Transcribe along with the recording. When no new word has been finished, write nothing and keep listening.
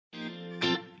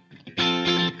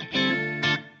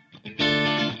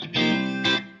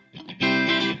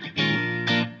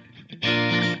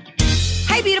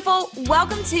Hey, beautiful.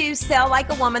 Welcome to Sell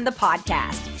Like a Woman, the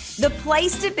podcast, the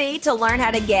place to be to learn how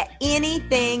to get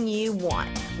anything you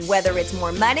want, whether it's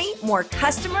more money, more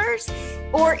customers,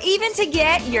 or even to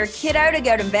get your kiddo to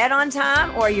go to bed on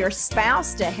time or your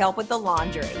spouse to help with the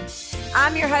laundry.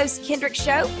 I'm your host, Kendrick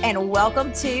Shope, and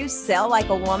welcome to Sell Like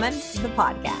a Woman, the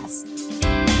podcast.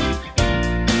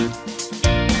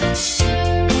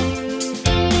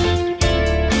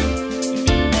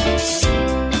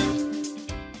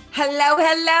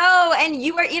 Hello, and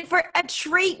you are in for a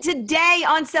treat today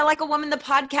on Sell Like a Woman, the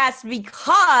podcast,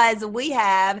 because we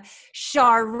have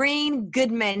Shareen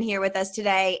Goodman here with us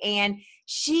today, and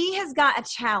she has got a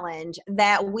challenge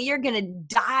that we are going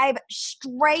to dive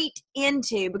straight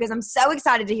into because I'm so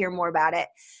excited to hear more about it.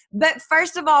 But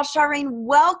first of all, Shareen,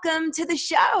 welcome to the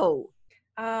show.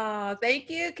 Oh, thank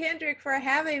you, Kendrick, for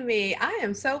having me. I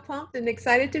am so pumped and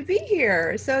excited to be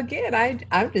here. So again,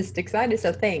 I'm just excited,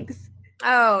 so thanks.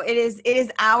 Oh, it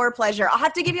is our pleasure. I'll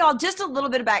have to give you all just a little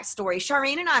bit of backstory.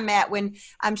 Shareen and I met when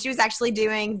she was actually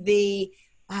doing the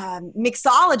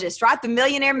mixologist, right? The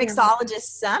Millionaire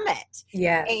Mixologist Summit.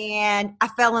 Yeah. And I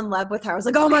fell in love with her. I was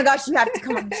like, oh my gosh, you have to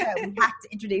come on the show. We have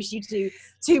to introduce you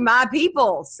to my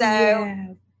people.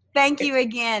 So Thank you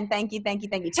again. Thank you.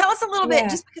 Tell us a little bit,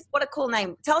 just because what a cool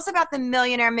name. Tell us about the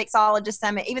Millionaire Mixologist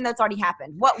Summit, even though it's already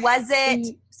happened. What was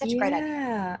it? Such a great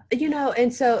idea.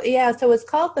 So it's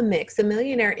called The Mix, the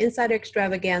Millionaire Insider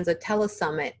Extravaganza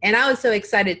Telesummit. And I was so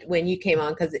excited when you came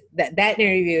on because that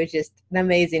interview was just an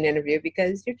amazing interview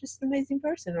because you're just an amazing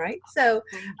person, right? So,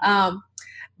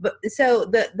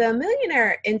 the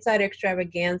Millionaire Insider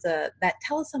Extravaganza, that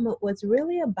telesummit was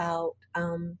really about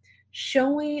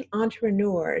showing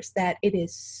entrepreneurs that it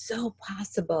is so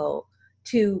possible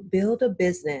to build a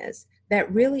business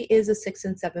that really is a 6-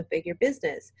 and 7-figure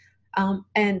business.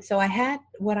 And so I had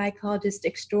what I call just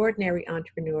extraordinary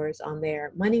entrepreneurs on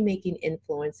there, money-making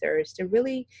influencers, to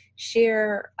really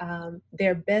share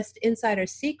their best insider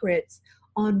secrets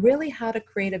on really how to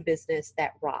create a business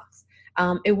that rocks.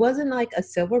 It wasn't like a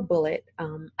silver bullet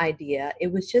idea.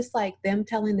 It was just like them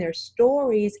telling their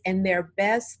stories and their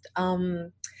best,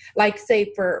 like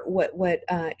say for what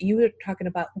you were talking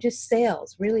about, just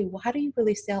sales. Really, how do you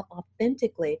really sell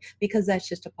authentically? Because that's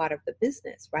just a part of the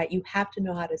business, right? You have to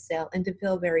know how to sell and to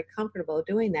feel very comfortable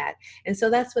doing that. And so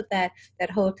that's what that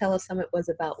whole telesummit was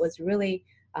about, was really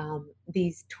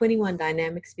these 21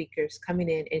 dynamic speakers coming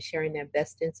in and sharing their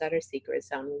best insider secrets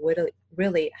on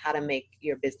really how to make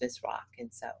your business rock. And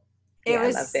so it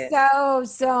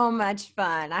was so much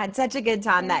fun. I had such a good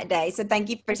time that day. So thank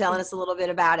you for telling us a little bit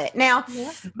about it. Now,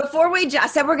 before I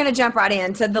said we're going to jump right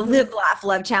into the Live, Laugh,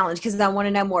 Love Challenge because I want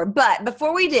to know more. But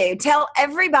before we do, tell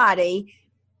everybody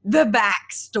the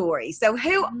backstory. So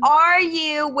who are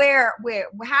you? Where,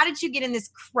 how did you get in this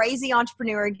crazy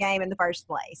entrepreneur game in the first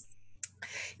place?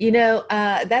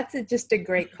 That's just a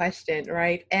great question,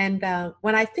 right? And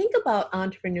when I think about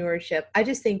entrepreneurship, I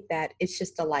just think that it's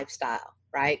just a lifestyle,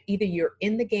 right? Either you're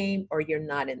in the game or you're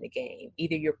not in the game.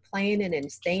 Either you're playing it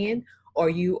and staying, or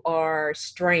you are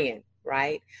straying,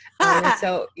 right?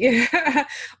 But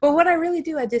what I really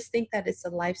do, I just think that it's a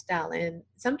lifestyle. And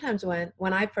sometimes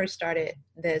when I first started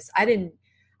this, I didn't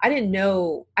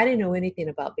know anything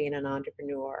about being an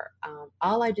entrepreneur.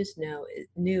 All I just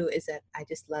knew is that I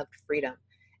just loved freedom,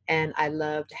 and I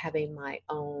loved having my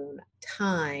own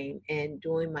time and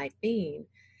doing my thing.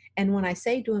 And when I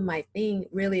say doing my thing,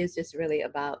 really is just really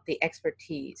about the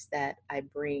expertise that I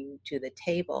bring to the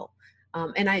table.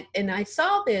 And I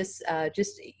saw this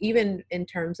just even in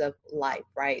terms of life,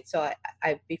 right? So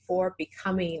I before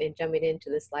becoming and jumping into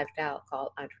this lifestyle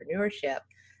called entrepreneurship,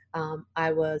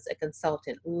 I was a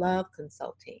consultant, love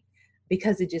consulting,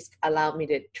 because it just allowed me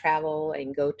to travel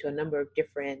and go to a number of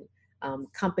different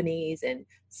companies and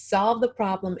solve the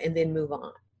problem and then move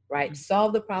on, right?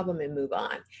 Solve the problem and move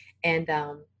on. And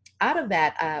out of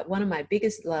that, one of my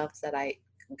biggest loves that I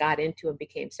got into and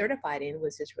became certified in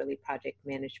was just really project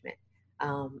management.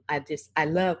 I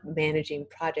love managing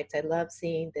projects. I love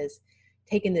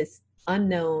taking this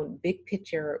unknown big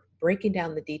picture, breaking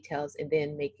down the details, and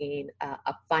then making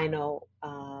a final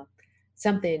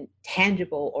something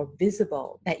tangible or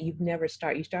visible that you've never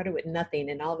started. You started with nothing,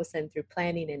 and all of a sudden through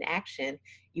planning and action,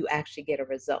 you actually get a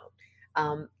result.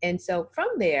 And so from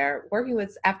there,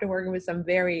 after working with some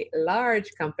very large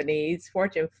companies,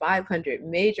 Fortune 500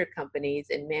 major companies,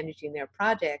 and managing their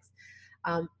projects,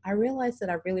 I realized that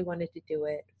I really wanted to do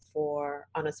it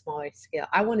on a smaller scale.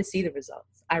 I want to see the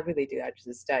results. I really do. I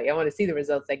just tell you, I want to see the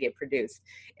results that get produced.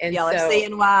 And y'all are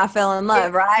seeing why I fell in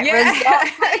love, right? Yeah.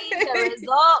 The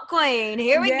result queen.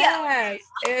 Here we go.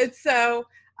 And so,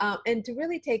 and to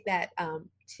really take that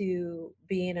to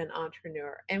being an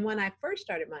entrepreneur. And when I first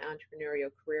started my entrepreneurial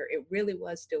career, it really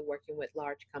was still working with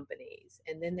large companies.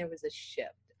 And then there was a shift.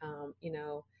 Um,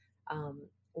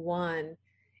 one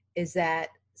is that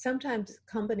sometimes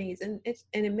companies, and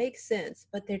it makes sense,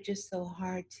 but they're just so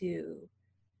hard to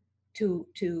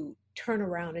turn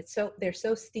around. They're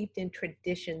so steeped in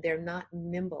tradition. They're not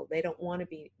nimble. They don't want to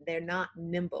be. They're not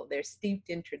nimble. They're steeped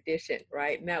in tradition,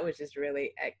 right? And that was just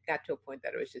really. I got to a point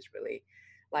that it was just really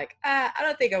like, I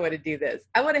don't think I want to do this.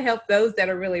 I want to help those that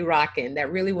are really rocking,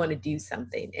 that really want to do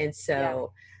something. And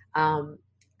so,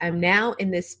 I'm now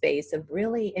in this space of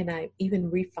really, and I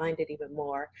even refined it even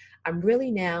more. I'm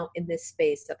really now in this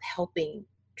space of helping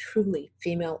truly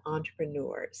female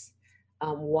entrepreneurs,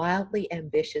 wildly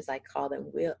ambitious, I call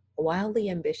them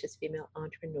wildly ambitious female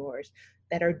entrepreneurs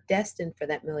that are destined for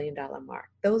that $1 million mark.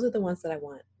 Those are the ones that I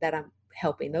want, that I'm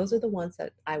helping. Those are the ones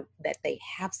that they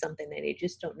have something that they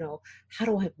just don't know. How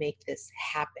do I make this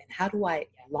happen? How do I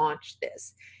launch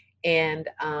this? And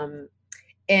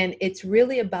it's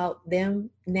really about them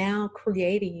now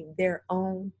creating their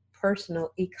own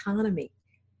personal economy.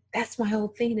 That's my whole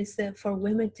thing, is that for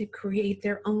women to create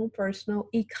their own personal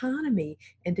economy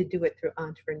and to do it through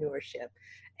entrepreneurship.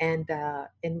 And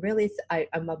really,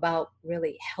 I'm about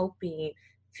really helping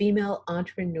female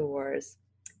entrepreneurs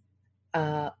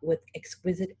with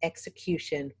exquisite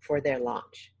execution for their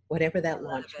launch, whatever that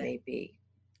launch may be.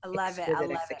 I love it. I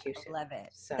love it. I love it.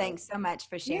 So, thanks so much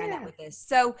for sharing that with us.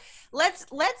 So let's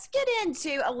get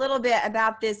into a little bit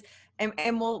about this,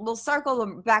 and we'll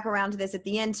circle back around to this at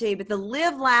the end too, but the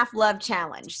Live, Laugh, Love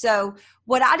Challenge. So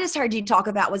what I just heard you talk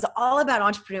about was all about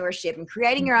entrepreneurship and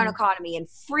creating your own economy and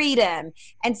freedom.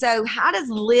 And so how does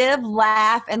Live,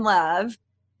 Laugh, and Love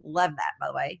that, by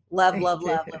the way, love.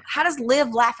 How does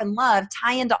Live, Laugh, and Love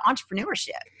tie into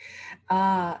entrepreneurship?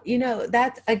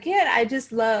 That's, again, I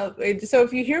just love it. So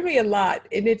if you hear me a lot,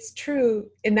 and it's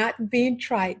true, and not being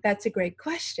trite, that's a great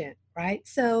question, right?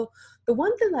 So the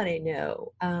one thing that I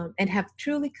know, and have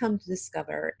truly come to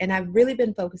discover, and I've really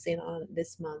been focusing on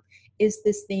this month, is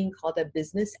this thing called a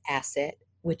business asset,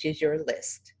 which is your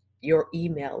list, your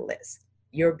email list,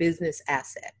 your business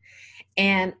asset.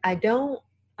 And I don't,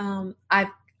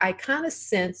 I kind of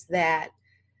sense that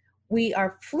we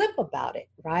are flip about it,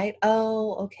 right?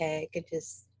 Oh, okay, I could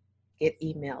just get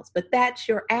emails, but that's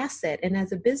your asset. And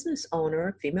as a business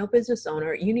owner, female business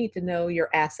owner, you need to know your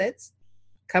assets,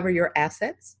 cover your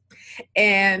assets,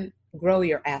 and grow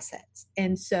your assets.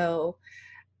 And so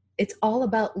it's all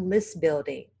about list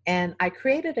building. And I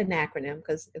created an acronym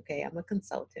because, okay, I'm a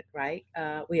consultant, right?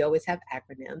 We always have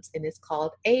acronyms, and it's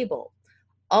called ABLE.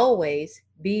 Always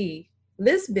be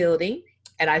list building.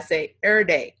 And I say every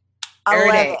day.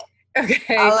 Every day.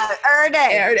 Okay. I love it. Every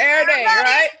day. Every day,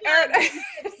 right? Every day.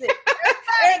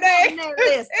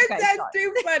 That's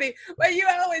too funny. But you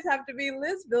always have to be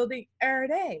list building every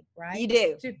day, right? You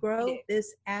do. To grow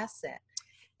this asset.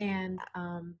 And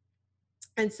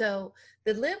so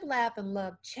the Live, Laugh, and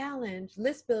Love Challenge,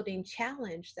 list building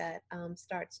challenge that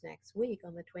starts next week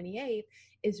on the 28th,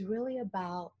 is really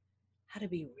about how to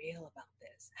be real about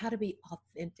this, how to be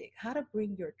authentic, how to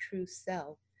bring your true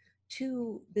self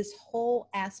to this whole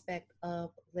aspect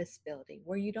of list building,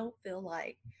 where you don't feel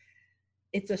like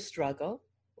it's a struggle,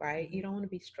 right? You don't want to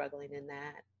be struggling in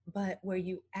that, but where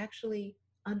you actually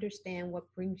understand what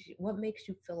makes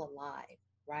you feel alive,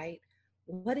 right?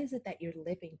 What is it that you're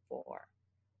living for?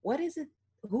 What is it?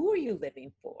 Who are you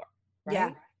living for? Right?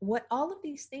 Yeah. What, all of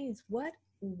these things, what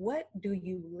do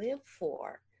you live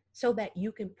for? So that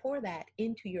you can pour that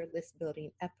into your list building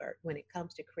effort when it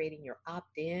comes to creating your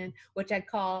opt-in, which I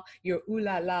call your ooh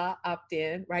la la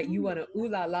opt-in, right? You want to ooh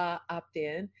la la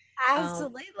opt-in.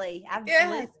 Absolutely.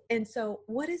 Yes. And so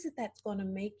what is it that's going to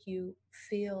make you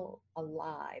feel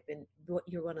alive and what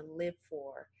you're going to live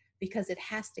for? Because it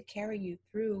has to carry you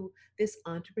through this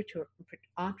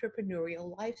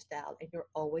entrepreneurial lifestyle, and you're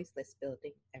always list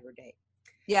building every day.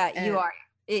 Yeah, you are.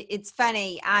 It's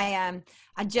funny. I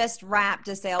just wrapped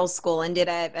a sales school and did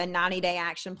a 90-day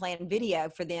action plan video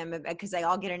for them, because they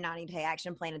all get a 90-day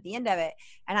action plan at the end of it.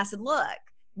 And I said, look,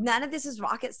 none of this is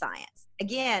rocket science.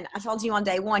 Again, I told you on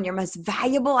day one, your most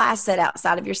valuable asset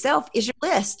outside of yourself is your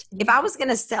list. If I was going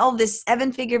to sell this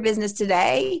 7-figure business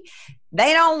today,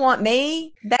 they don't want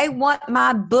me. They want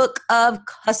my book of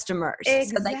customers.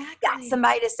 Exactly. So they got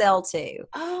somebody to sell to.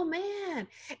 Oh, man.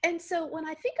 And so when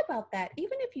I think about that,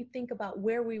 even if you think about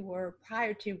where we were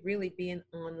prior to really being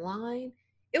online,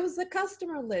 it was the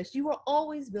customer list. You were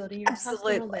always building your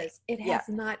customer list. It has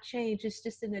not changed. It's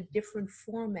just in a different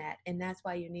format. And that's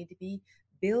why you need to be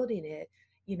building it,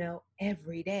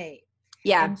 every day.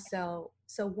 Yeah. And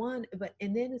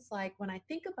and then it's like, when I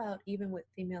think about even with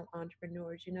female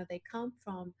entrepreneurs, they come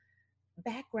from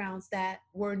backgrounds that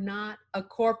were not a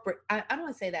corporate, I don't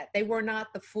want to say that, they were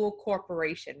not the full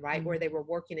corporation, right, where they were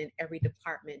working in every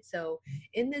department. So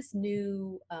in this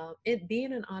new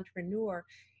being an entrepreneur,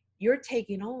 you're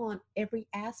taking on every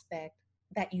aspect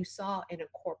that you saw in a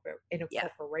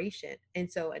corporation. And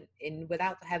so and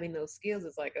without having those skills,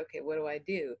 it's like, okay, what do I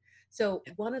do? So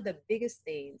one of the biggest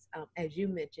things, as you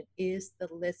mentioned, is the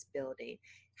list building.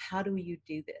 How do you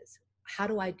do this? How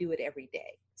do I do it every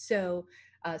day? So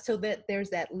that there's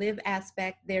that live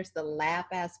aspect, there's the laugh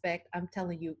aspect. I'm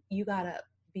telling you, you gotta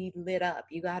be lit up.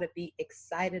 You gotta be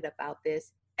excited about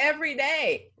this every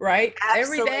day, right?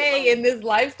 Absolutely. Every day in this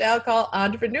lifestyle called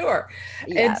entrepreneur.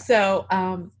 Yeah. And so,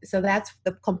 so that's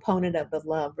the component of the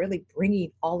love, really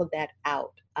bringing all of that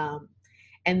out.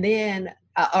 And then,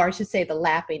 or I should say the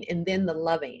laughing, and then the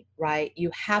loving, right? You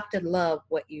have to love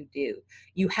what you do.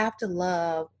 You have to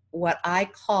love what I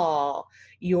call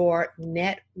your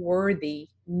net worthy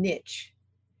niche.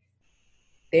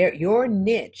 Your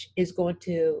niche is going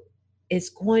to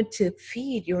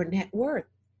feed your net worth.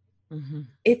 Mm-hmm.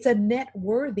 It's a net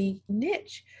worthy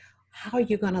niche. How are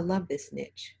you going to love this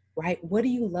niche, right? What do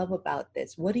you love about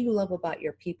this? What do you love about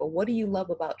your people? What do you love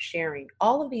about sharing?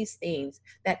 All of these things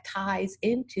that ties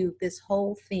into this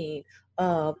whole theme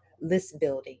of list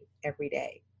building every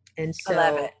day. And so I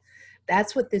love it.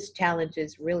 That's what this challenge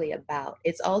is really about.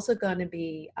 It's also going to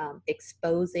be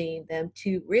exposing them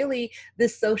to really the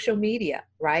social media,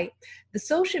 right? The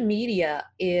social media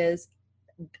is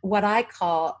what I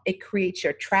call, it creates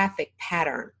your traffic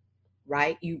pattern,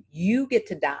 right? You get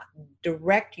to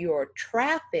direct your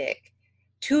traffic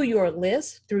to your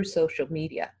list through social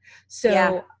media.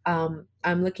 So I'm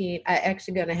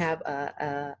actually going to have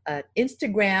an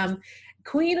Instagram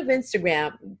queen of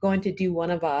Instagram going to do one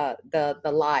of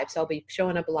the lives. So I'll be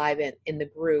showing up live in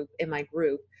my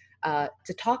group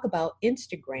to talk about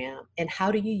Instagram and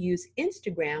how do you use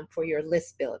Instagram for your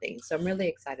list building. So I'm really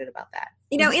excited about that.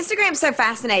 Instagram's so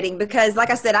fascinating because,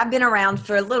 like I said, I've been around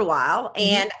for a little while,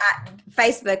 and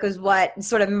Facebook was what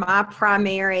sort of my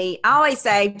primary. I always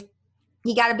say,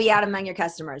 you got to be out among your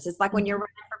customers. It's like when you're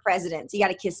running for president, you got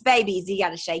to kiss babies, you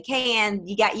got to shake hands,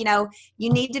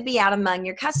 you need to be out among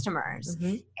your customers.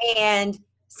 And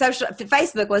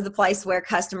Facebook was the place where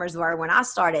customers were when I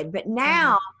started, but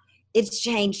now it's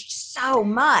changed so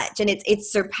much, and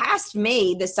it's surpassed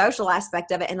me, the social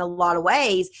aspect of it, in a lot of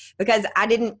ways, because I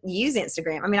didn't use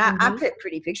Instagram. I mean, I put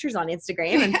pretty pictures on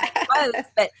Instagram and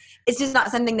posts, but it's just not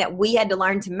something that we had to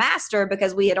learn to master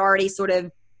because we had already sort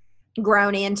of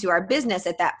grown into our business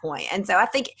at that point. And so I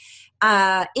think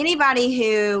anybody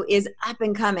who is up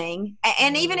and coming,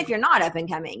 and even if you're not up and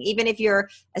coming, even if you're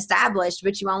established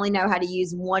but you only know how to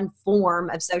use one form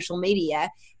of social media,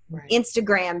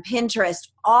 Instagram, Pinterest,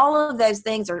 all of those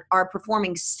things are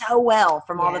performing so well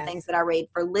from all the things that I read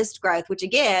for list growth, which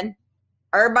again,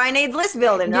 everybody needs list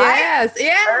building, right?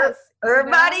 Yes.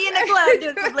 Everybody in the club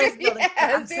doing some list building.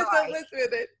 Yes, do some list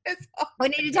building. We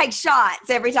need to take shots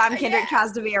every time Kendrick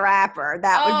tries to be a rapper.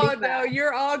 That would be fun. No,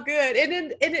 you're all good.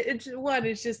 And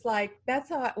it's just like, that's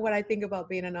what I think about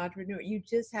being an entrepreneur. You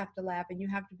just have to laugh and you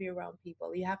have to be around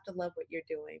people. You have to love what you're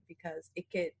doing, because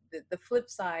the flip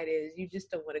side is you just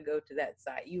don't want to go to that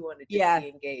side. You want to just be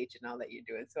engaged in all that you're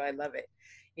doing. So I love it.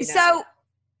 So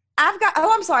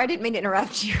I'm sorry, I didn't mean to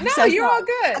interrupt you. No, you're all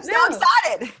good. I'm so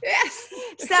excited. Yes.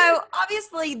 So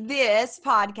obviously this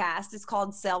podcast is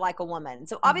called Sell Like a Woman.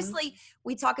 So obviously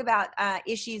we talk about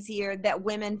issues here that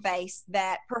women face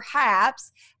that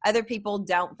perhaps other people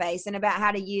don't face, and about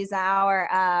how to use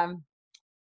our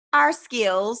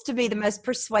skills to be the most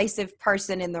persuasive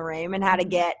person in the room and how to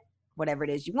get whatever it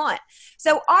is you want.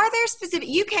 So are there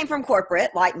you came from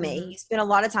corporate like me, you spent a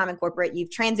lot of time in corporate, you've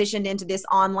transitioned into this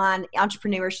online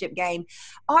entrepreneurship game.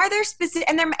 Are there specific,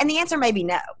 and the answer may be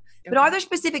no, but are there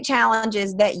specific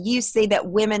challenges that you see that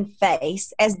women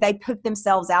face as they put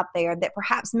themselves out there that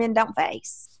perhaps men don't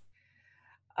face?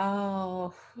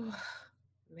 Oh,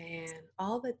 man,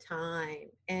 all the time.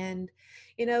 And,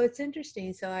 it's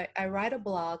interesting. So I write a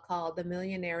blog called The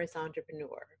Millionaire is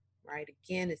Entrepreneur, right?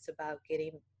 Again, it's about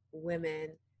getting women,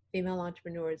 female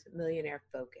entrepreneurs, millionaire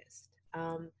focused.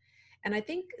 And I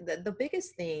think the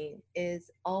biggest thing is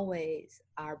always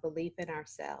our belief in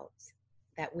ourselves,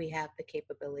 that we have the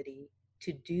capability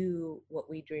to do what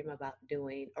we dream about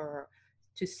doing, or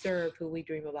to serve who we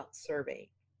dream about serving.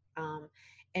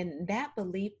 And that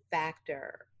belief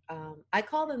factor, I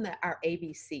call them our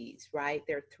ABCs, right?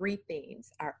 There are three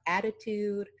things: our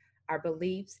attitude, our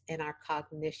beliefs, and our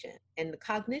cognition. And the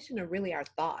cognition are really our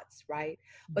thoughts, right?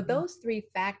 But those three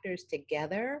factors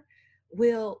together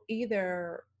will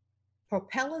either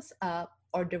propel us up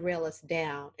or derail us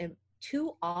down. And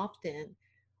too often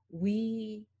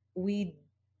we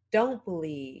don't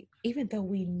believe, even though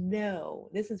we know,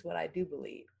 this is what I do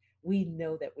believe, we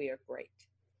know that we are great.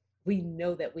 We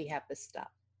know that we have the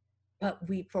stuff, but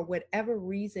we, for whatever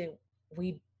reason,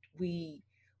 we we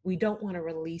we don't want to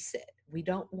release it. We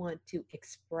don't want to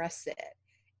express it.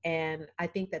 And I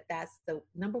think that that's the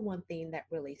number one thing that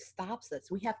really stops us.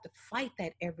 We have to fight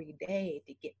that every day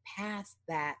to get past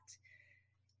that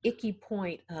icky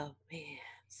point of, man,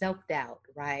 self-doubt,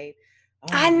 right? Oh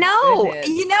I my know, goodness.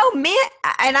 you know, men,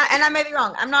 and I may be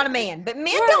wrong. I'm not a man, but men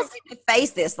Right. don't seem to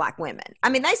face this like women. I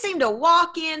mean, they seem to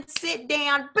walk in, sit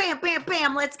down, bam, bam,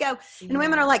 bam, let's go. And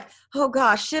women Yeah. are like, oh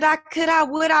gosh, should I, could I,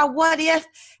 would I, what if?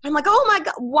 I'm like, oh my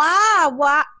God,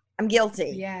 why? I'm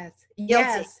guilty. Yes. Guilty.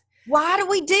 Yes. Why do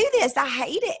we do this? I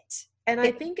hate it. And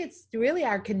I think it's really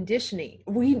our conditioning.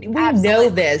 We know Absolutely.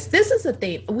 this. This is the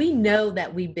thing. We know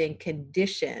that we've been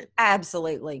conditioned,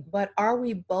 Absolutely. but are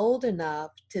we bold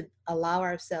enough to allow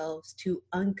ourselves to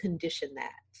uncondition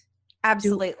that? Do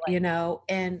Absolutely. you know?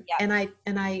 And Yep.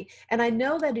 I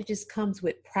know that it just comes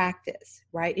with practice,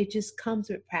 right? It just comes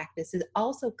with practice. It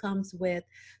also comes with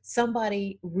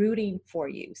somebody rooting for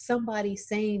you, somebody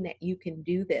saying that you can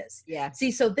do this. Yeah. See,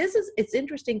 so it's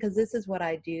interesting because this is what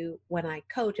I do when I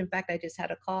coach. In fact, I just had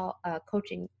a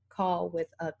coaching call with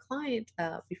a client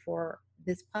before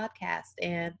this podcast,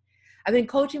 and I've been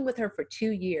coaching with her for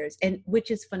 2 years, and which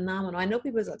is phenomenal. I know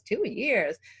people say 2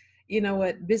 years. You know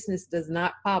what? Business does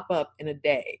not pop up in a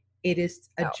day. It is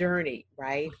a Oh. journey,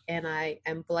 right? And I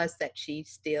am blessed that she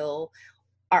still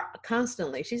are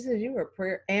constantly. She says, "You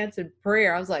were answered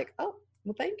prayer." I was like, "Oh,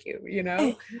 well, thank you."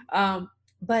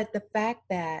 But the fact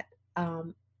that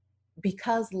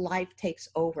because life takes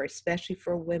over, especially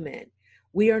for women,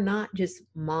 we are not just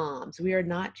moms. We are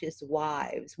not just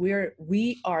wives. We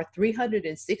are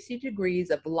 360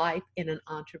 degrees of life in an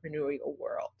entrepreneurial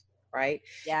world, right?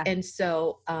 Yeah. And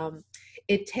so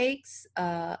it takes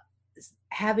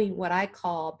having what I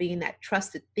call being that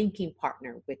trusted thinking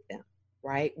partner with them,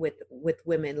 right? With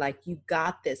women, like, you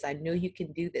got this. I know you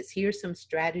can do this. Here's some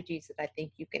strategies that I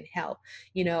think you can help.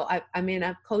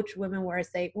 I've coached women where I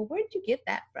say, well, where did you get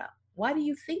that from? Why do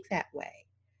you think that way?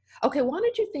 Okay, why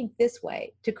don't you think this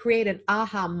way, to create an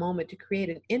aha moment, to create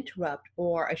an interrupt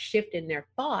or a shift in their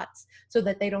thoughts so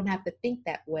that they don't have to think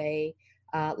that way,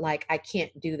 like, I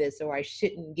can't do this, or I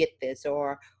shouldn't get this,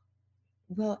 or,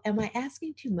 well, am I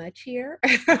asking too much here?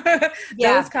 Those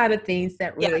Yeah. kind of things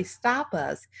that Yeah. really stop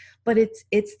us. But it's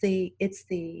the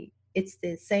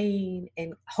saying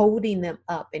and holding them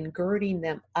up and girding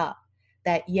them up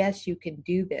that, yes, you can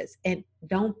do this. And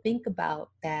don't think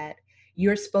about that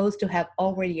you're supposed to have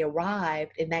already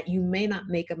arrived and that you may not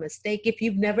make a mistake if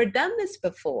you've never done this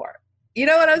before. You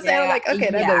know what I'm saying? I'm Yeah. like,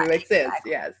 okay, that Yeah. doesn't make sense.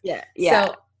 Exactly. Yes. Yeah. Yeah.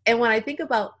 So, and when I think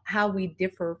about how we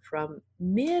differ from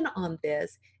men on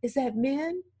this, is that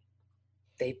men,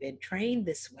 they've been trained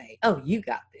this way. Oh, you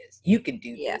got this. You can do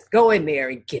Yeah. this. Go in there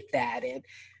and get that in.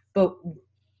 But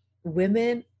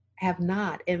women have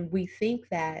not. And we think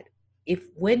that if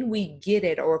when we get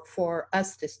it, or for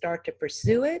us to start to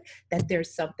pursue it, that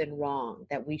there's something wrong,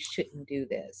 that we shouldn't do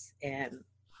this. And,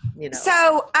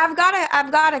 So I've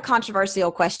got a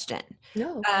controversial question,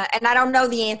 no. and I don't know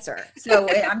the answer. So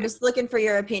I'm just looking for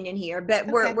your opinion here. But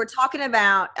Okay. we're talking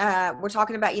about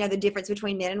the difference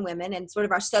between men and women, and sort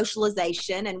of our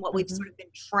socialization and what we've Mhm. sort of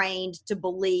been trained to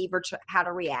believe, or how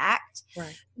to react.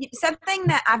 Right. Something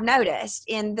that I've noticed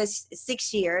in the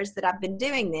 6 years that I've been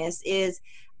doing this is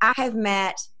I have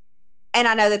met, and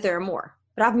I know that there are more,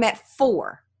 but I've met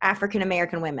 4 African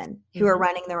American women who are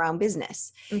running their own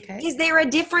business. Okay. Is there a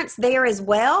difference there as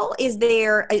well? Is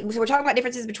there? So we're talking about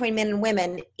differences between men and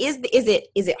women. Is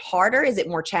it harder? Is it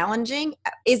more challenging?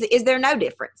 Is there no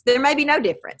difference? There may be no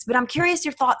difference, but I'm curious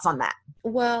your thoughts on that.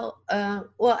 Well,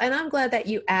 and I'm glad that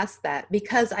you asked that,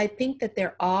 because I think that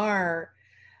there are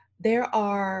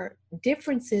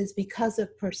differences because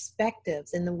of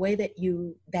perspectives and the way that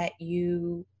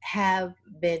you have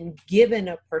been given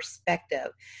a perspective.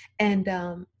 And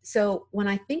so when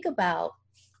I think about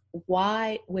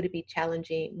why would it be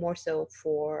challenging more so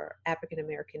for African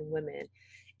American women,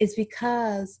 is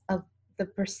because of the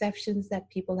perceptions that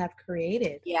people have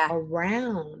created Yeah.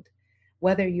 around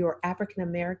whether you're African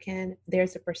American.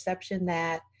 There's a perception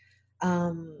that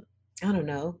I don't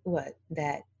know what,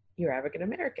 that you're African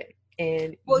American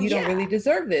and Well, you don't yeah. really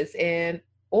deserve this,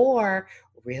 or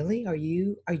really, are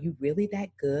you really that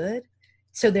good?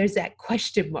 So there's that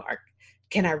question mark.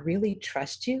 Can I really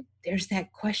trust you? There's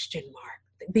that question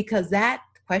mark, because that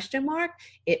question mark,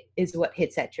 it is what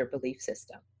hits at your belief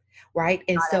system. right?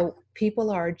 And so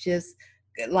people are just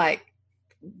like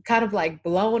kind of like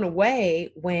blown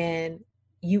away when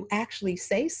you actually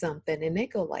say something and they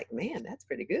go like, man, that's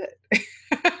pretty good.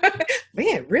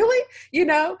 Man, really? You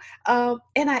know?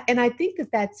 And I think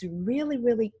that that's really,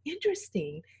 really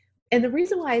interesting. And the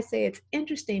reason why I say it's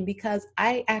interesting because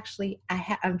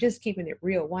I'm just keeping it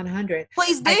real 100.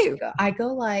 Please do. I go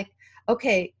like,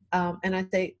 okay, and I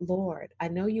say, Lord, I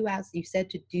know you said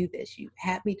to do this. You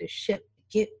had me to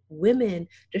get women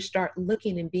to start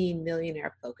looking and being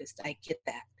millionaire focused. I get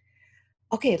that.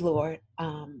 Okay, Lord,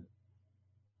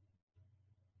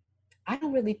 I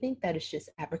don't really think that it's just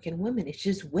African women. It's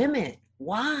just women.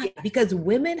 Why? Because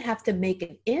women have to make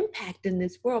an impact in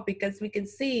this world because we can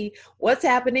see what's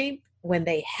happening when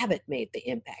they haven't made the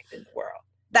impact in the world.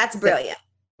 That's brilliant.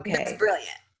 Okay. That's brilliant.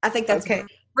 I think that's okay.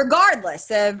 Regardless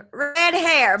of red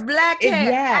hair, black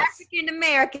hair, yes. African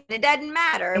American, it doesn't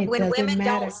matter. When women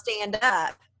don't stand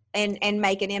up and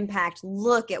make an impact,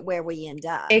 look at where we end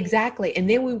up. Exactly. And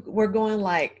then we're going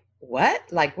like, what?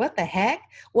 Like, what the heck?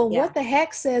 Well, what the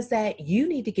heck says that you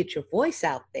need to get your voice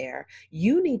out there.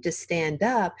 You need to stand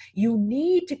up. You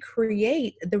need to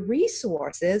create the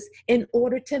resources in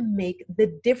order to make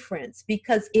the difference.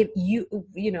 Because if you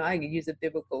know, I can use a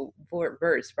biblical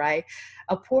verse, right?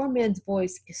 A poor man's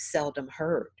voice is seldom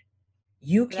heard.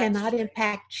 You cannot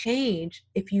impact change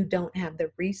if you don't have the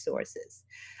resources.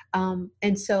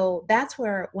 And so that's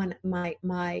where when my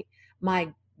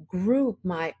group,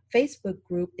 my Facebook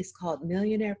group is called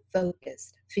Millionaire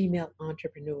Focused Female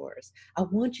Entrepreneurs. I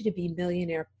want you to be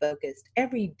millionaire focused.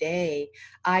 Every day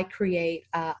I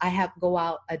go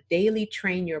out a daily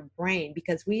train your brain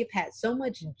because we have had so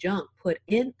much junk put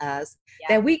in us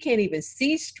that we can't even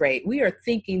see straight. We are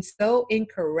thinking so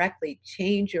incorrectly.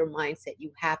 Change your mindset.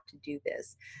 You have to do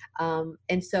this.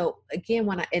 And so again,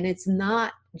 and it's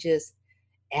not just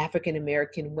African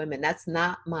American women. That's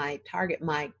not my target.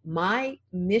 My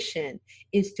mission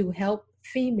is to help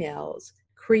females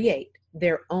create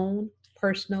their own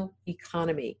personal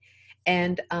economy.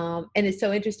 And it's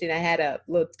so interesting. I had a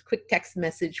little quick text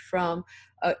message from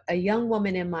a young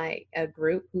woman in my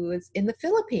group who is in the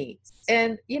Philippines.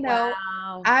 And, you know,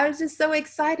 I was just so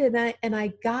excited. And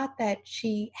I got that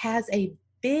she has a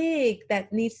big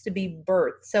that needs to be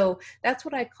birthed. So that's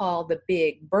what I call the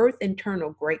big birth internal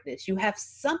greatness. You have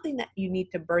something that you need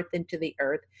to birth into the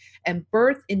earth and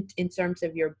birth in terms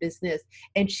of your business.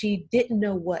 And she didn't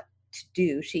know what to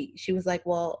do. She was like,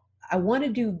 well, I want to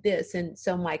do this. And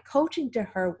so my coaching to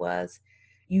her was,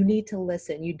 you need to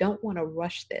listen. You don't want to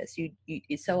rush this.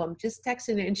 So I'm just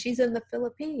texting her and she's in the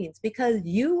Philippines because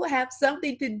you have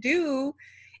something to do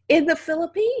in the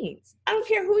Philippines. I don't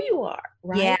care who you are,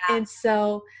 right? Yeah. And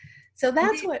so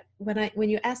that's what when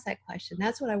you ask that question,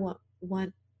 that's what I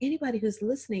want anybody who's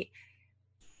listening.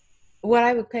 What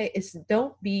I would say is,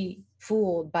 don't be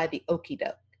fooled by the okie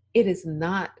doke. It is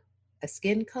not a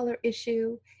skin color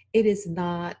issue. It is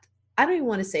not. I don't even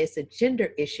want to say it's a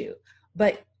gender issue,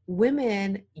 but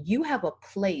women, you have a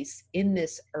place in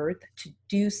this earth to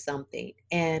do something.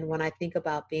 And when I think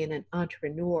about being an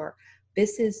entrepreneur,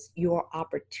 this is your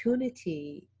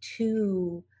opportunity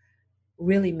to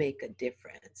really make a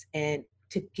difference and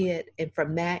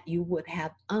from that you would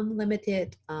have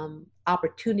unlimited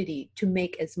opportunity to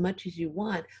make as much as you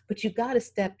want, but you got to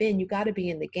step in. You got to be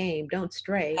in the game. Don't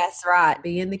stray. That's right.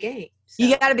 Be in the game. So,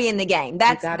 you got to be in the game.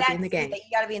 That's in the game. You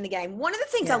got to be in the game. One of the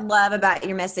things I love about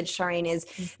your message, Sharine, is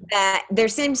that there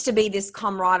seems to be this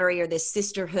camaraderie or this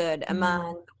sisterhood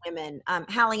among women.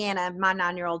 Hallianna, my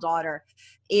 9-year-old daughter,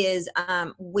 is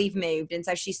we've moved, and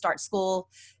so she starts school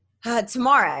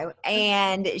tomorrow,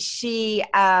 and she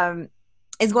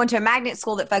is going to a magnet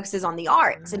school that focuses on the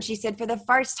arts. And she said, for the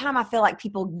first time, I feel like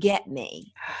people get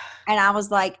me. And I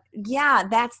was like, yeah,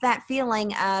 that's that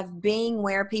feeling of being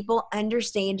where people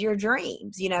understand your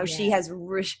dreams. You know, she's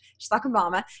like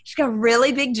Obama. She's got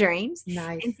really big dreams.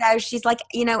 Nice. And so she's like,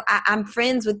 you know, I'm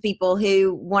friends with people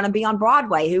who want to be on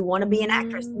Broadway, who want to be an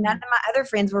actress. None of my other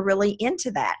friends were really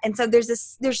into that. And so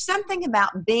there's something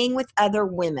about being with other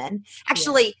women.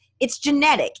 Actually, it's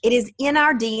genetic. It is in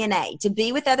our DNA to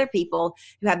be with other people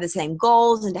who have the same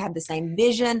goals and to have the same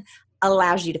vision.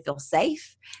 Allows you to feel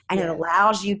safe, and it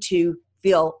allows you to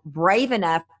feel brave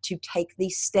enough to take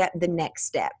the next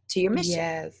step to your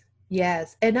mission.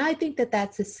 Yes. And I think that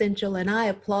that's essential. And I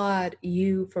applaud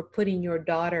you for putting your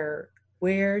daughter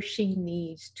where she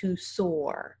needs to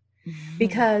soar.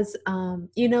 Because,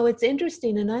 you know, it's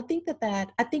interesting. And I think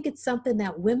I think it's something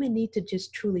that women need to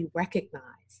just truly recognize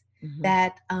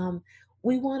that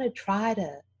we want to try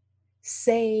to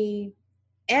save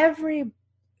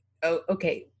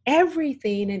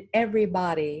everything and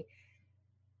everybody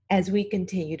as we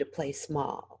continue to play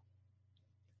small.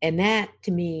 And that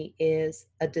to me is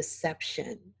a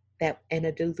deception and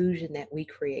a delusion that we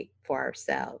create for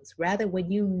ourselves. Rather,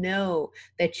 when you know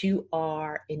that you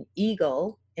are an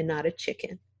eagle and not a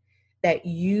chicken, that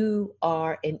you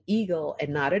are an eagle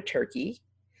and not a turkey,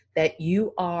 that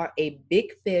you are a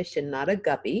big fish and not a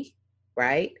guppy,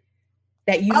 right?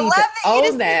 That you need to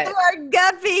own that. The word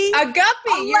guppy. A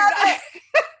guppy. You're not.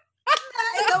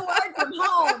 That is a word from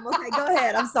home. Okay, go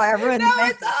ahead. I'm sorry, I ruined No,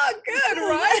 it's all good,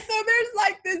 right? So there's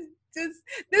like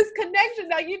this connection.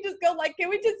 Now you just go like, can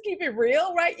we just keep it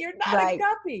real, right? You're not a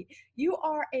guppy. You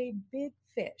are a big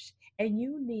fish, and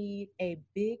you need a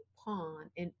big pond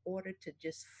in order to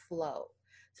just flow.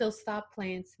 So stop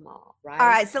playing small, right? All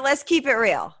right, so let's keep it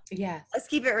real. Yes. Let's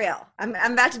keep it real. I'm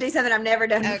about to do something I've never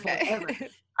done before. Okay.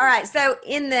 All right, so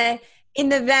in the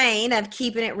vein of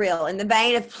keeping it real, in the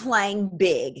vein of playing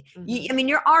big,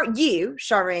 mm-hmm. you,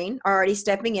 Sharene, are already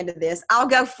stepping into this. I'll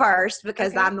go first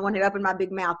because I'm the one who opened my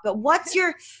big mouth. But what's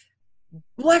your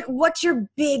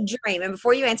big dream? And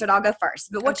before you answer it, I'll go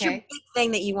first. But what's your big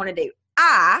thing that you want to do?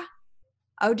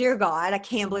 Oh dear God, I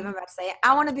can't believe I'm about to say it.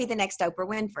 I want to be the next Oprah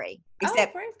Winfrey.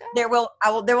 Except there will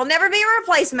never be a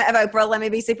replacement of Oprah. Let me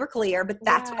be super clear, but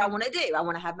that's what I want to do. I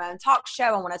want to have my own talk show.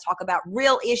 I want to talk about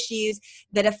real issues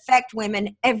that affect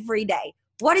women every day.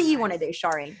 What do you want to do,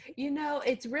 Sharene?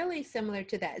 It's really similar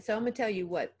to that. So I'm going to tell you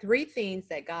 3 things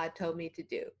that God told me to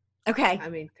do. Okay.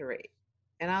 3.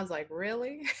 And I was like,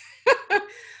 really?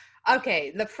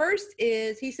 Okay. The first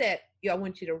is, he said, I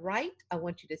want you to write, I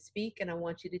want you to speak, and I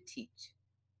want you to teach.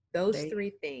 Those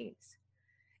 3 things.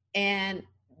 And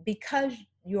because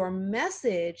your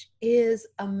message is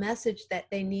a message that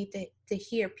they need to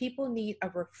hear, people need a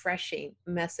refreshing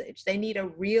message. They need a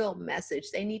real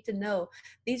message. They need to know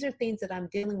these are things that I'm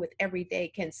dealing with every day.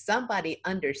 Can somebody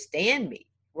understand me?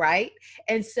 Right?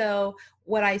 And so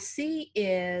what I see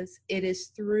is it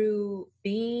is through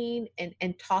being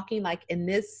and talking like in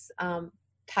this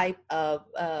type of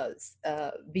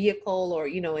vehicle or,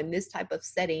 in this type of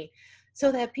setting, so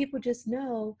that people just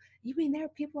know, there are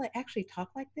people that actually talk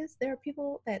like this. There are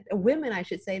people women, I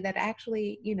should say, that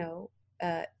actually,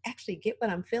 actually get what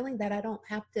I'm feeling, that I don't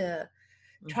have to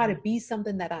try to be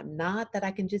something that I'm not, that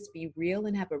I can just be real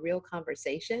and have a real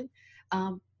conversation.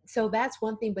 So that's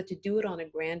one thing, but to do it on a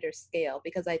grander scale,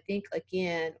 because I think,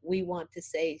 again, we want to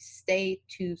say, stay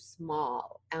too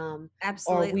small.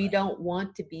 Absolutely. Or we don't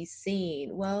want to be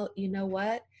seen. Well, you know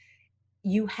what?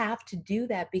 You have to do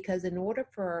that, because in order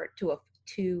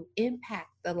to impact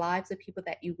the lives of people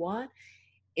that you want,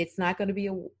 it's not going to be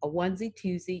a onesie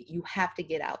twosie. You have to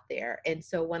get out there. And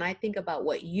so when I think about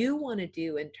what you want to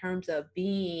do in terms of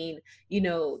being,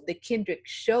 the Kendrick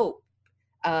Shope,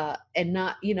 and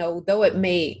not, though it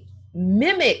may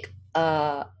mimic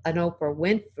an Oprah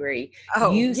Winfrey,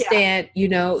 stand,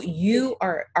 you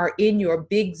are in your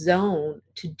big zone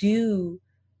to do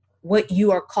what you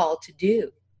are called to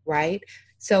do. Right?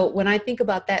 So when I think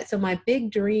about that, so my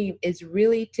big dream is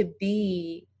really to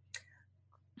be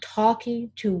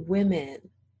talking to women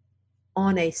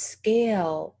on a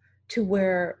scale to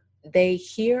where they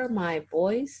hear my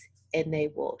voice and they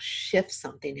will shift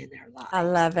something in their lives. I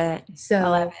love it. So, I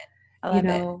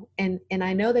love it. And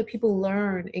I know that people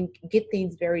learn and get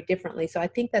things very differently. So I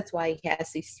think that's why he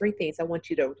has these 3 things. I want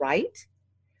you to write,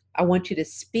 I want you to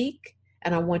speak,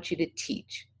 and I want you to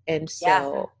teach. And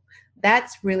so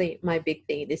that's really my big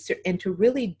thing, and to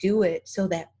really do it so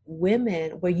that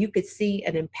women, where you could see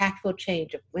an impactful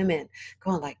change of women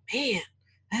going like, man,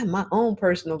 I have my own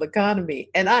personal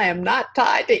economy and I am not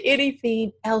tied to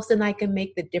anything else, and I can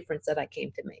make the difference that I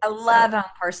came to make. I love our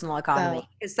personal economy,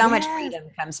 because so much freedom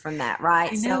comes from that,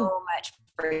 right? So much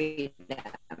freedom.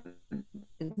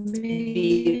 It's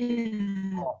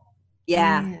beautiful.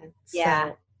 Yeah.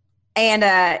 So.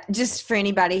 And just for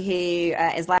anybody who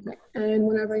is like, and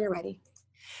whenever you're ready.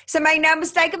 So make no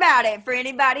mistake about it, for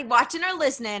anybody watching or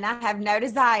listening, I have no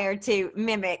desire to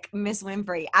mimic Miss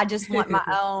Winfrey. I just want my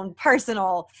own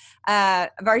personal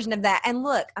version of that. And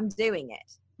look, I'm doing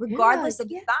it regardless of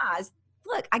the size.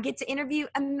 Look, I get to interview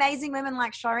amazing women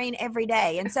like Sharene every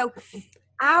day. And so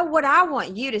what I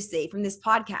want you to see from this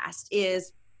podcast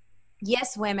is,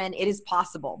 yes, women, it is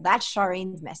possible. That's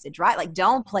Sharene's message, right? Like,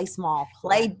 don't play small,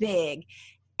 play big.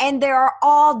 And there are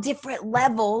all different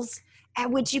levels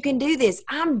at which you can do this.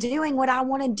 I'm doing what I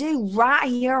want to do right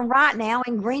here and right now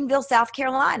in Greenville, South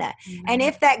Carolina. Mm-hmm. And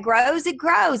if that grows, it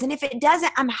grows. And if it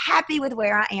doesn't, I'm happy with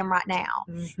where I am right now.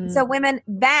 Mm-hmm. So women,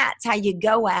 that's how you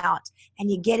go out and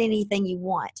you get anything you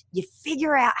want. You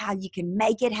figure out how you can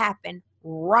make it happen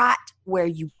right where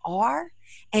you are,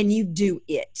 and you do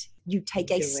it. You take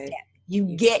a step.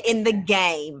 You get in the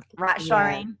game, right,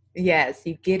 Charlene? Yes,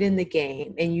 you get in the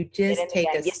game and you just take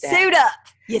a step. You suit up.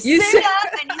 You suit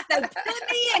up and you say, put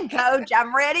me in, coach.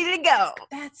 I'm ready to go.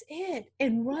 That's it.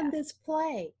 And run this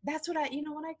play. That's what and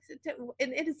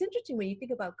it is interesting when you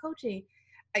think about coaching.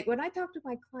 Like when I talk to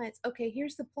my clients, okay,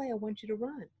 here's the play I want you to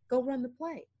run. Go run the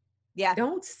play. Yeah.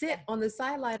 Don't sit on the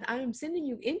sideline. I am sending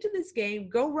you into this game.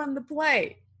 Go run the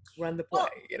play. Run the play, well,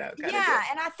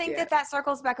 and I think that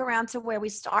circles back around to where we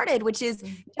started, which is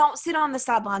don't sit on the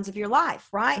sidelines of your life,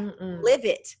 right? Live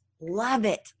it, love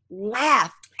it,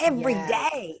 laugh every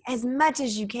day as much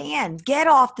as you can. Get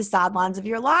off the sidelines of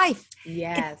your life.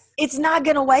 Yes. It's not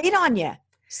going to wait on you.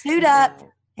 Suit up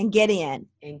and get in.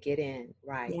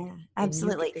 Right. Yeah,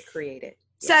 absolutely. And you get to create it.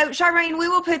 So, Charlene, we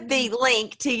will put the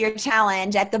link to your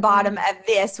challenge at the bottom of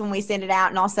this when we send it out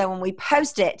and also when we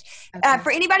post it.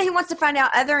 For anybody who wants to find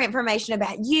out other information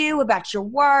about you, about your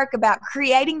work, about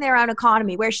creating their own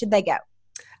economy, where should they go?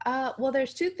 Well,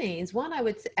 there's two things. One, I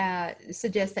would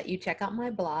suggest that you check out my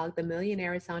blog, The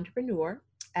Millionaires Entrepreneur,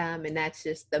 and that's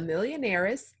just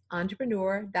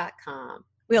themillionairesentrepreneur.com.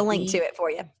 We'll link to it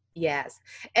for you. Yes.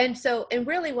 And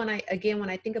really when I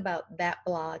think about that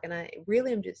blog, and I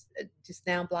really am just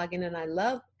now blogging, and I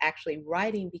love actually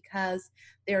writing because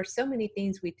there are so many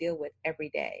things we deal with every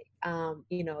day.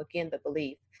 Again, the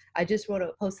belief. I just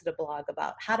posted a blog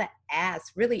about how to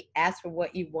really ask for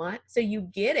what you want so you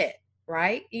get it,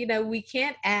 right? We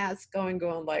can't ask going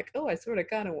like, oh, I sort of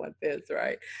kind of want this,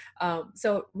 right?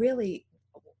 So really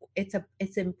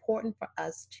it's important for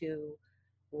us to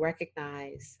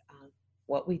recognize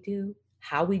what we do,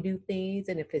 how we do things.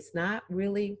 And if it's not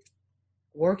really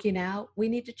working out, we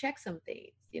need to check some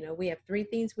things. We have three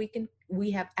things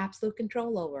we have absolute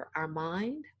control over: our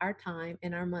mind, our time,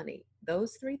 and our money.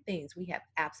 Those three things we have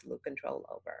absolute control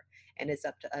over, and it's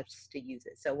up to us to use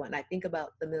it. So when I think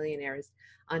about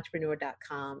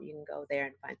themillionairesentrepreneur.com, you can go there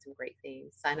and find some great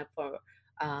things. Sign up for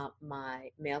my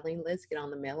mailing list, get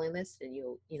on the mailing list, and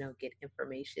you'll get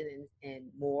information and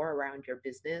more around your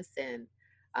business and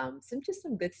some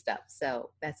good stuff.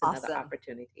 So that's another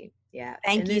opportunity. Yeah.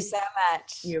 Thank you so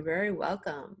much. You're very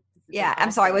welcome. Yeah.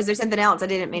 I'm sorry. Was there something else? I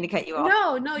didn't mean to cut you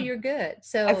off. No, you're good.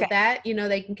 So that,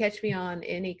 they can catch me on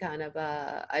any kind of,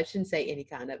 I shouldn't say any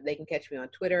kind of, they can catch me on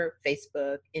Twitter,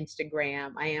 Facebook,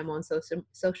 Instagram. I am on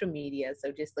social media.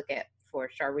 So just look for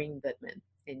Charlene Goodman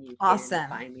and you can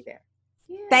find me there.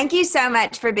 Yeah. Thank you so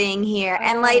much for being here.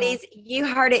 And ladies, you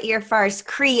heard it here first.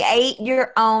 Create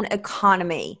your own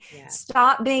economy. Yeah.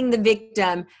 Stop being the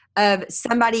victim of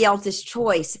somebody else's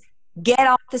choice. Get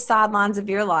off the sidelines of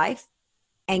your life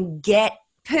and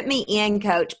put me in,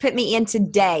 coach. Put me in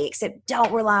today, except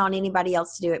don't rely on anybody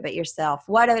else to do it but yourself.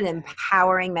 What an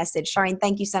empowering message. Charlene,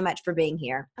 thank you so much for being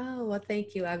here. Oh, well,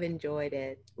 thank you. I've enjoyed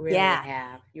it. Really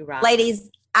have. You're right. Ladies,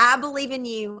 I believe in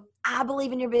you. I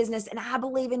believe in your business, and I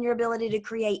believe in your ability to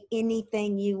create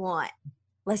anything you want.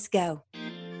 Let's go.